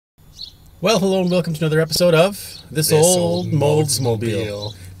Well, hello and welcome to another episode of This Old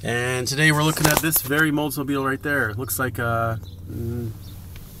Moldsmobile. And today we're looking at this very Moldsmobile right there. Looks like a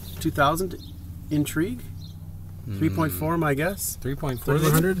 2000 Intrigue. 3.4, my guess.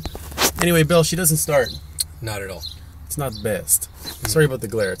 3.4. Anyway, Bill, she doesn't start. Not at all. It's not the best. Sorry about the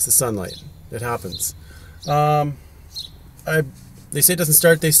glare. It's the sunlight. It happens. They say it doesn't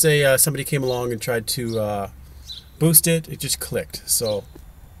start. They say somebody came along and tried to boost it. It just clicked. So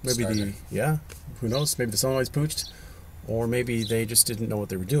maybe who knows? Maybe the solenoid's pooched, or maybe they just didn't know what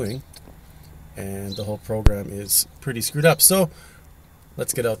they were doing, and the whole program is pretty screwed up. So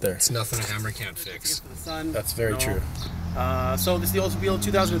let's get out there. It's nothing a hammer can't fix. That's very true. So this is the Oldsmobile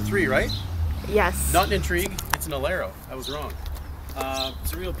 2003, right? Yes. Not an Intrigue. It's an Alero. I was wrong.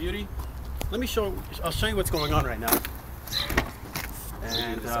 It's a real beauty. I'll show you what's going on right now.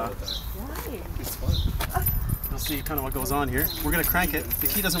 And It's fun. you'll see kind of what goes on here. We're going to crank it. The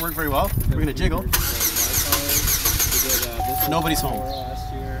key doesn't work very well. We're going to jiggle. Nobody's home.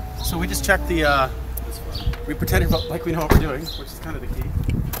 So we just checked the, we pretended like we know what we're doing, which is kind of the key.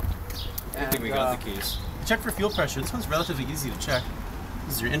 I think we got the keys. Check for fuel pressure. This one's relatively easy to check.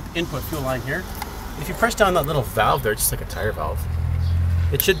 This is your input fuel line here. If you press down that little valve there, just like a tire valve,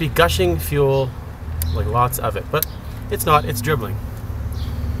 it should be gushing fuel, like lots of it, but it's not. It's dribbling.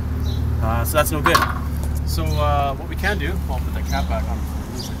 So that's no good. So what we can do, I'll put that cap back on before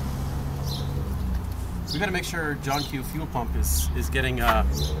we lose it. We got to make sure John Q fuel pump is getting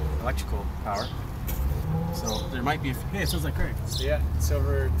electrical power. So there might be. Hey, it sounds like Greg. Yeah, it's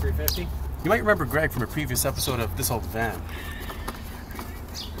over 350. You might remember Greg from a previous episode of This Old Van.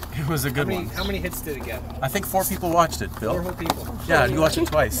 It was a good one. How many hits did it get? I think 4 people watched it, Bill. 4 whole people. Yeah, you watched it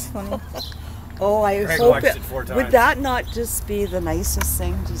twice. Oh, I Greg hope watched it. it 4 times. Would that not just be the nicest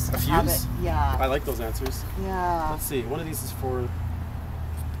thing? Just A to have it. fuse? I Yeah. like those answers. Yeah. Let's see. One of these is for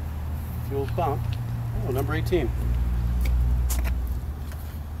fuel pump. Oh, number 18.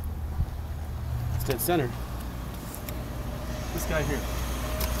 It's dead center. This guy here.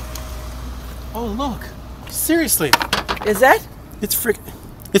 Oh, look. Seriously. Is it? It's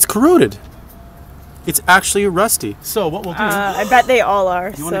corroded. It's actually rusty. So what we'll do... I bet they all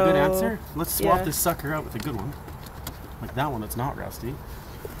are. You want a good answer? Let's swap yeah. this sucker out with a good one. Like that one that's not rusty.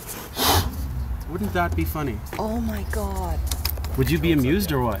 Wouldn't that be funny? Oh my God. Would you be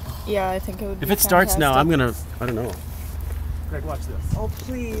amused or what? Yeah, I think it would be If it starts now, I'm fantastic. gonna... I don't know. Greg, watch this. Oh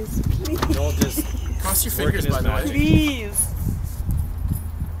please, please, Joel just Cross your working fingers, his by the way. magic. please.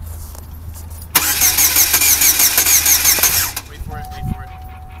 Wait for it, wait for it.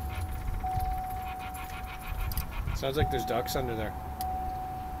 Sounds like there's ducks under there.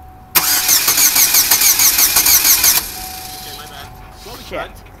 Okay, my bad. Well, we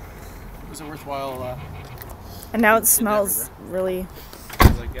tried. It was a worthwhile... And now it smells really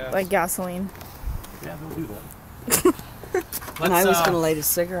Sounds like gas. like gasoline. yeah, they'll do that. And I was going to light a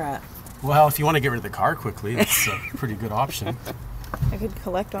cigarette. Well, if you want to get rid of the car quickly, that's a pretty good option. I could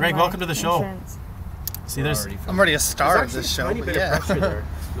collect on Greg, my welcome to the show. insurance. See, there's... I'm already a star of there's this actually a show, tiny but bit yeah. of pressure there.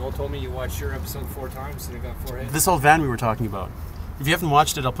 Joel told me you watched your episode 4 times and it got 4 hits. This old van we were talking about. If you haven't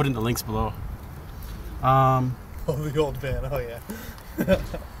watched it, I'll put it in the links below. Oh, the old van. Oh, yeah.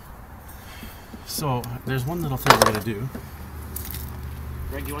 So, there's one little thing we're going to do.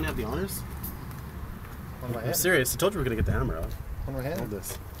 Greg, you want to have the honors? On my I'm head. serious. I told you we were going to get the hammer out. On my Hold head.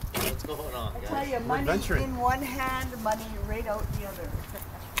 this. What's going on, I tell you, money adventuring. in one hand, money right out the other.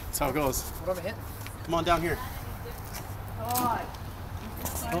 That's how it goes. What on my head? Come on down here. God.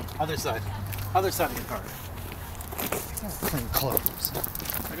 Oh, other side. Other side of the car. Clean clothes.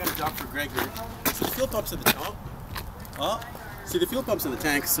 I got a job for Greg here. So the fuel pump's in the tank. See, the fuel pump's in the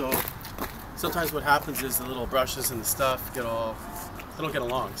tank, so sometimes what happens is the little brushes and the stuff they don't get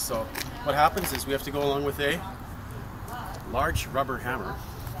along. So what happens is we have to go along with a large rubber hammer,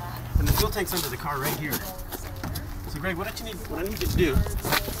 and the fuel tank's under the car right here. So Greg, what I need you to do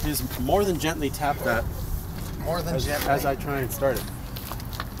is more than gently tap that More than gently. as I try and start it.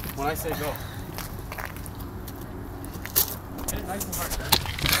 When I say go. Get it nice and hard, Greg.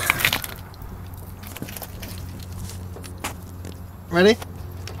 Ready?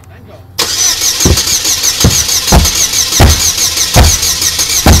 And go.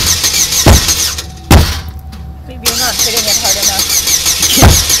 Maybe you're not hitting it hard enough.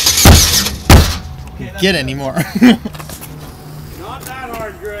 Get any more. Not that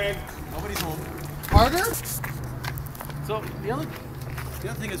hard, Greg. Nobody's home. Harder? So the other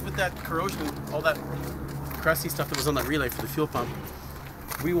thing is with that corrosion, all that crusty stuff that was on that relay for the fuel pump,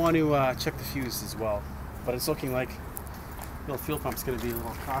 we want to check the fuse as well. But it's looking like the fuel pump's going to be a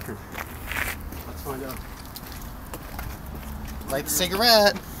little cockered. Let's find out. Light the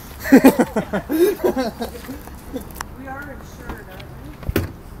cigarette. We are insured, aren't we?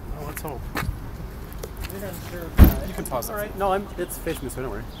 Oh, let's hope. We're insured. You can pause. All right. No, it's fishing, so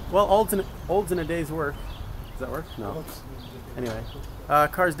don't worry. Well, old's in a day's work. Does that work? No. Anyway,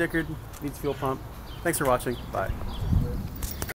 car's dickered. Needs fuel pump. Thanks for watching. Bye.